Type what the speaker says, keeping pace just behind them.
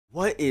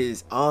What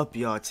is up,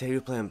 y'all? Today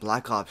we're playing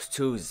Black Ops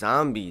 2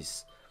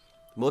 Zombies.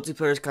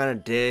 Multiplayer's kind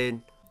of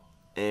dead,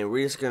 and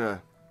we're just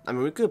gonna. I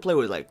mean, we could play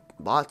with like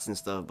bots and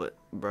stuff, but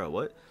bro,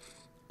 what?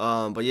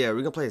 But yeah, we're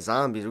gonna play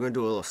zombies. We're gonna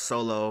do a little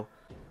solo.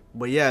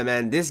 But yeah,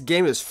 man, this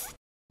game is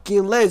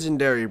fucking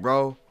legendary,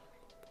 bro.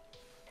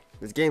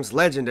 This game's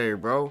legendary,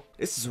 bro.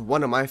 This is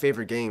one of my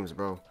favorite games,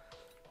 bro.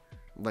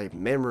 Like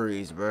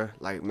memories, bro.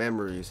 Like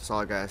memories. That's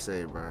all I gotta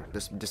say, bro.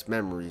 Just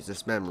memories.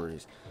 Just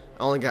memories.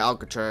 I only got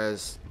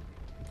Alcatraz.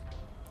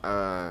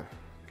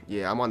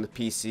 Yeah, I'm on the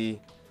PC.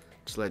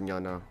 Just letting y'all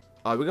know.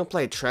 We're gonna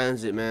play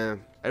Transit,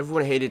 man.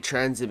 Everyone hated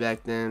Transit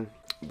back then,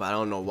 but I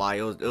don't know why.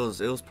 It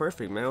was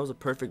perfect, man. It was a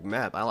perfect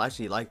map. I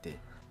actually liked it.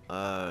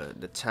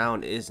 The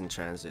town is in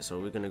Transit, so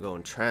we're gonna go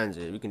in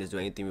Transit. We can just do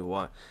anything we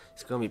want.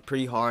 It's gonna be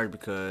pretty hard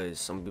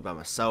because I'm gonna be by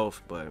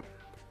myself, but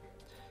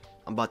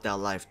I'm about that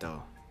life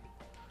though.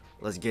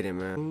 Let's get it,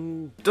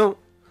 man. Dun,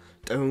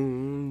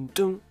 dun,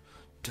 dun,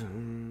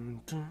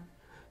 dun, dun,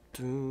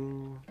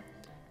 dun.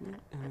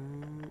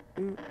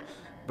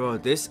 Bro,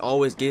 this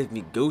always gives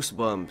me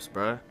goosebumps,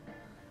 bro.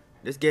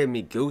 This gave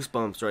me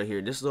goosebumps right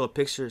here. This little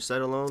picture set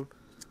alone,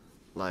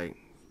 like,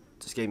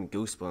 just gave me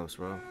goosebumps,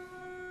 bro.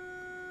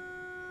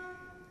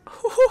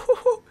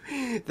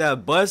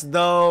 That bus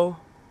though.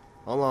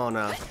 Hold on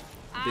now,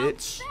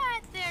 bitch.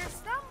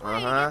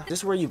 This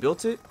is where you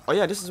built it? Oh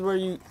yeah, this is where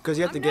you, cause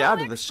you have to get out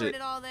of the shit.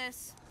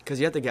 Cause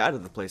you have to get out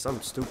of the place.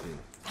 I'm stupid.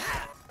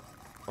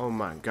 Oh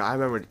my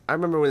god, I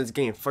remember when this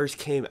game first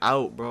came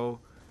out, bro.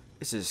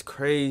 This is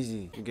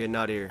crazy. You're getting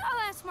out of here.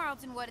 I'll ask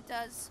Marlton what it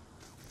does.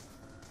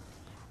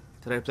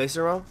 Did I place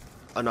it wrong?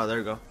 Oh no, there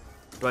we go.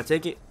 Do I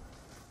take it?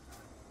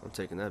 I'm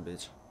taking that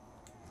bitch.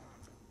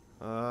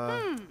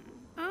 I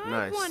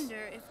nice. wonder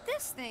if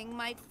this thing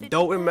might fit.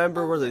 Don't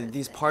remember where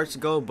these parts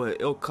go, but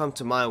it'll come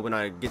to mind when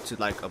I get to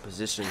like a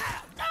position.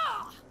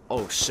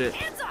 Oh shit.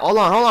 Hold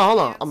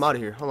on. I'm out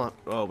of here. Hold on.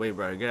 Oh wait,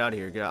 bro. Get out of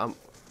here. Get out.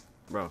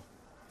 Bro.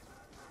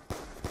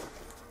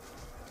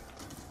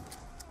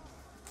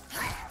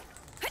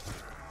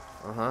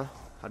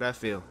 How'd that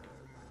feel?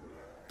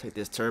 Take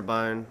this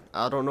turbine.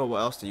 I don't know what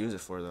else to use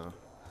it for though.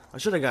 I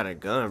should have got a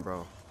gun,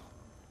 bro.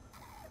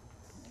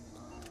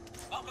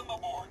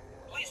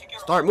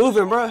 Start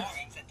moving, bro.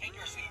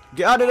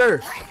 Get out of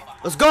there.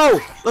 Let's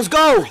go. Let's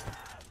go.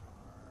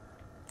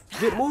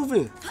 Get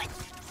moving.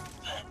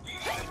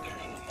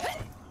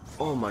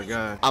 Oh my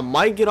god. I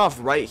might get off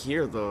right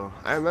here though.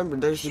 I remember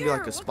there used to be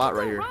like a spot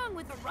right here.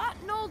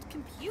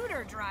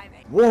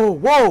 Whoa,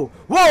 whoa,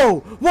 whoa,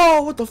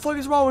 whoa, what the fuck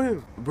is wrong with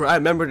him? Bro, I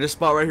remember this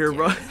spot right here,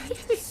 bro.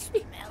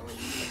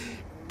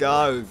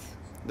 Dog,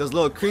 those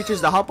little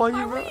creatures that hop on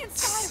you, bro.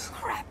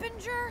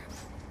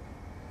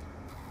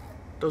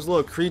 Those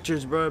little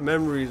creatures, bro.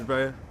 Memories,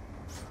 bro.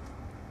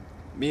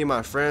 Me and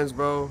my friends,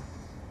 bro.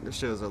 This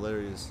shit was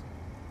hilarious.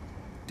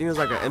 I think there's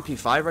like an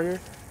MP5 right here.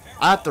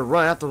 I have to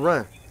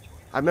run,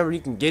 I remember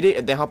you can get it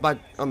and then hop back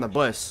on the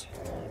bus.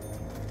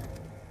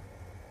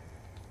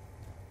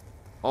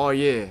 Oh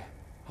yeah.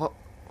 Hold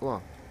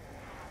on.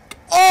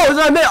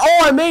 Oh,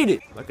 I made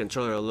it. My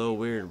controller a little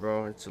weird,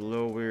 bro. It's a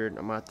little weird.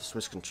 I might have to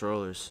switch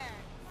controllers.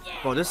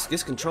 Bro,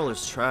 this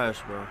controller's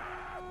trash, bro.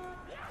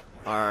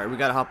 All right, we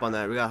gotta hop on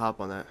that.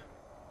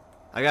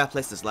 I gotta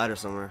place this ladder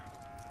somewhere.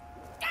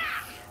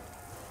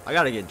 I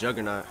gotta get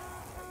Juggernaut.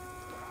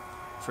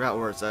 Forgot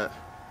where it's at.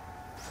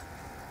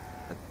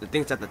 I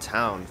think it's at the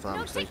town, if I'm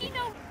not mistaken.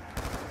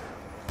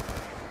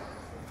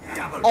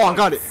 Oh, I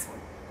got it.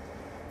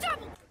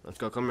 Let's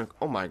go, come here.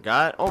 Oh my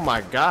god.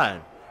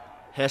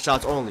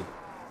 Headshots only.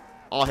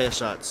 All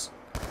headshots.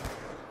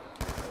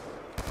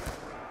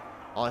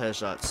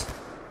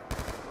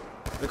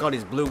 Look at all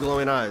these blue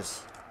glowing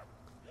eyes.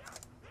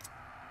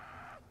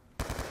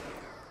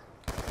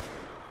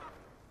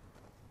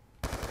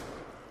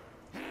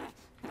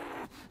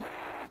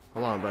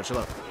 Hold on, bro. Chill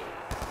up.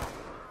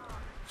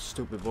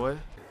 Stupid boy.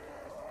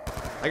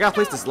 I gotta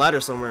place this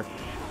ladder somewhere.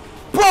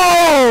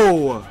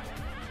 Bro!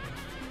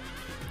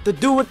 The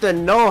dude with the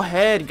no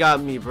head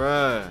got me,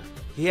 bruh.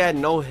 He had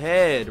no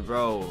head,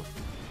 bro.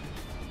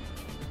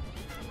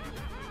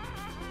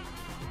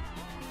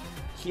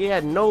 He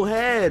had no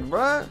head,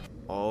 bruh.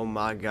 Oh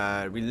my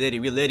god. We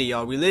litty,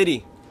 y'all. We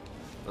litty.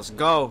 Let's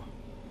go.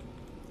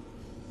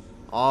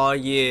 Oh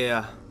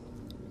yeah.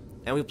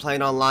 And we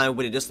playing online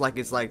with it just like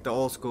it's like the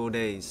old school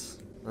days.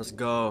 Let's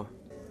go.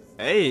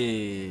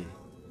 Hey.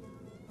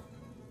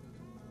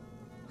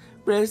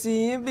 Rest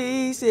in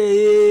pieces,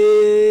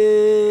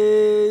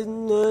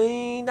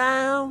 laying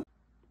down.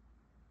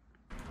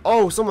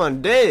 Oh,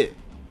 someone dead.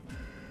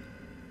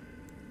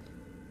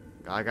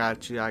 I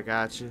got you.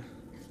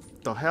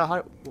 The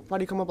hell? Why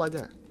do you come up like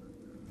that?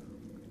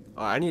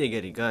 Oh, I need to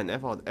get a gun.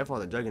 F all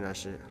the Juggernaut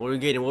shit. What we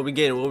getting?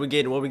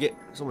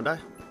 Someone die?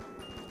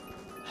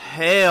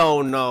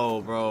 Hell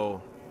no,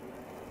 bro.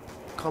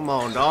 Come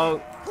on,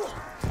 dog.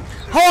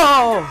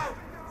 Oh!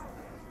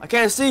 I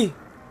can't see.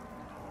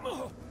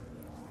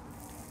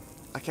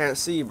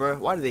 Bro.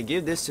 Why did they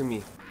give this to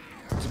me?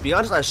 To be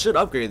honest, I should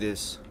upgrade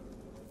this.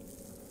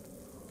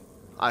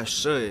 I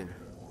should.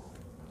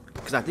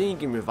 Because I think you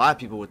can revive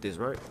people with this,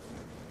 right?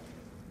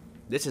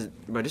 This is,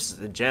 bro, this is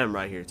a gem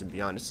right here, to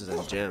be honest. This is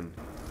a gem.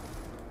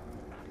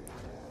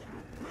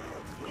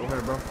 Go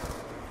ahead, bro.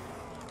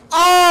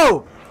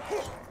 Oh!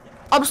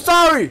 I'm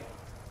sorry!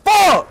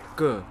 Fuck!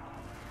 Good.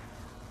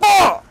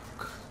 Fuck!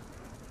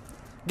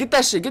 Get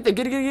that shit. Get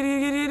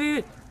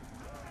it.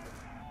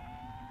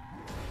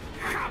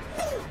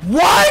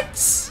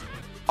 What?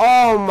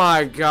 Oh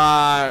my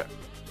god.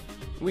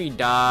 We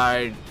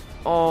died.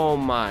 Oh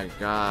my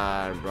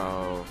god,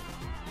 bro.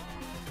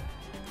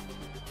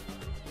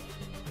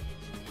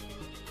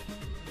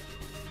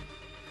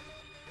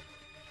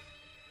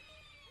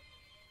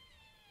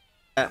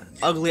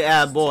 Ugly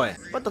ass boy.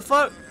 What the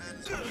fuck?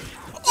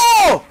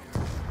 Oh!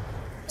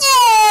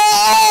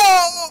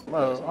 Oh!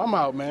 Bro, I'm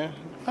out, man.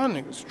 That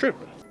nigga's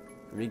tripping.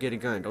 Let me get a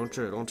gun. Don't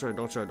trip.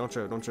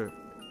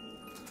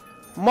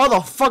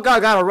 Motherfucker, I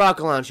got a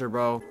rocket launcher,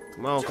 bro.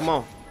 Come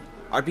on.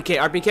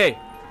 RPK.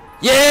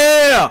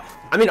 Yeah!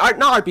 I mean,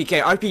 not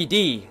RPK,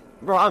 RPD.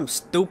 Bro, I'm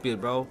stupid,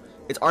 bro.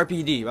 It's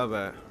RPD, my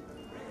bad.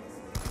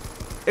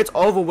 It's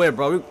over with,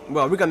 bro.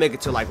 We gonna make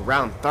it to like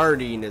round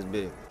 30 in this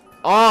bit.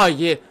 Oh,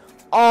 yeah.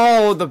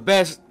 Oh, the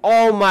best.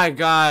 Oh, my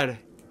God.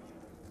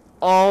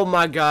 Oh,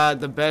 my God.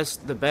 The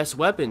best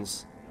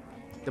weapons.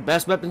 The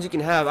best weapons you can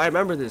have. I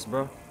remember this,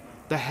 bro.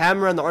 The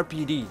hammer and the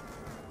RPD.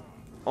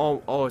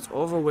 Oh, it's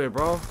over with,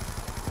 bro.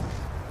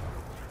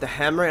 The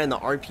hammer and the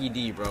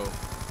RPD, bro.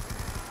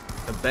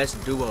 The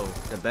best duo.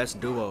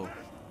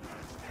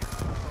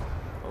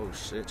 Oh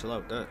shit, chill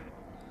out with that.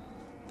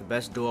 The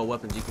best duo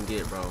weapons you can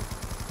get, bro.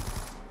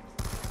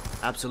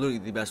 Absolutely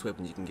the best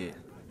weapons you can get.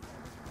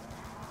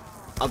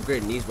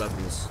 Upgrading these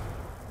weapons.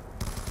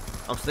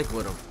 I'm sticking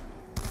with them.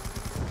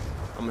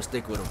 I'm gonna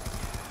stick with them.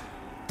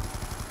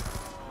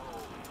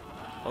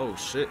 Oh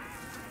shit.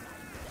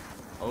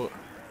 Oh.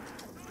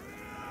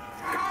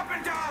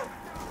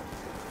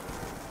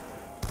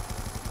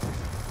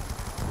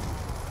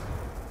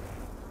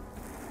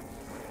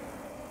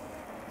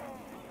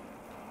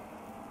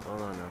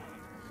 Hold on now.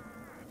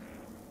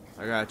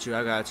 I got you.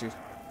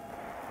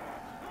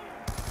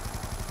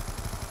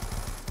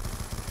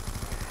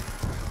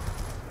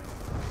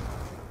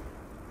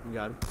 You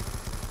got him.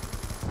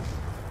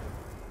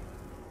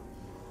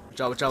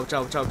 Watch out.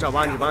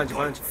 Behind you.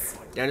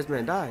 Damn, this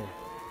man died.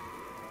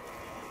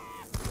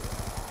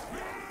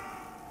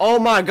 Oh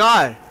my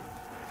god.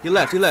 He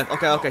left.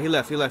 Okay, he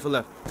left.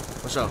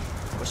 What's up?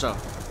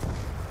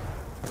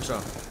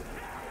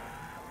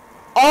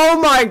 Oh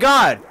my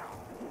god.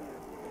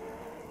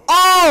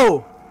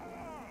 Oh!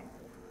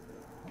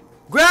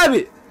 Grab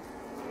it!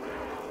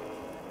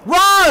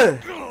 Run!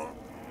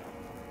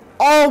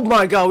 Oh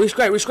my god, we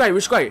straight with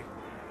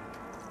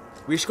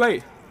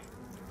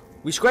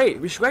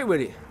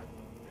it.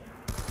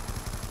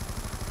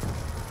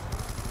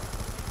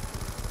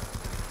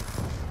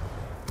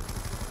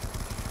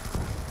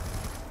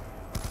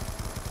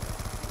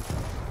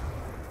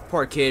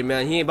 Poor kid,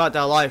 man. He ain't about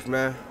that life,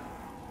 man.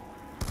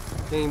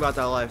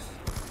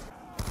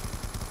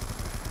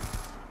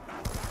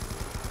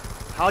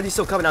 How is he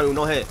still coming out with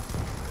no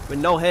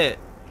head?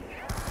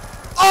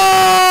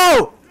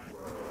 Oh!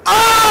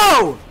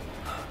 Oh!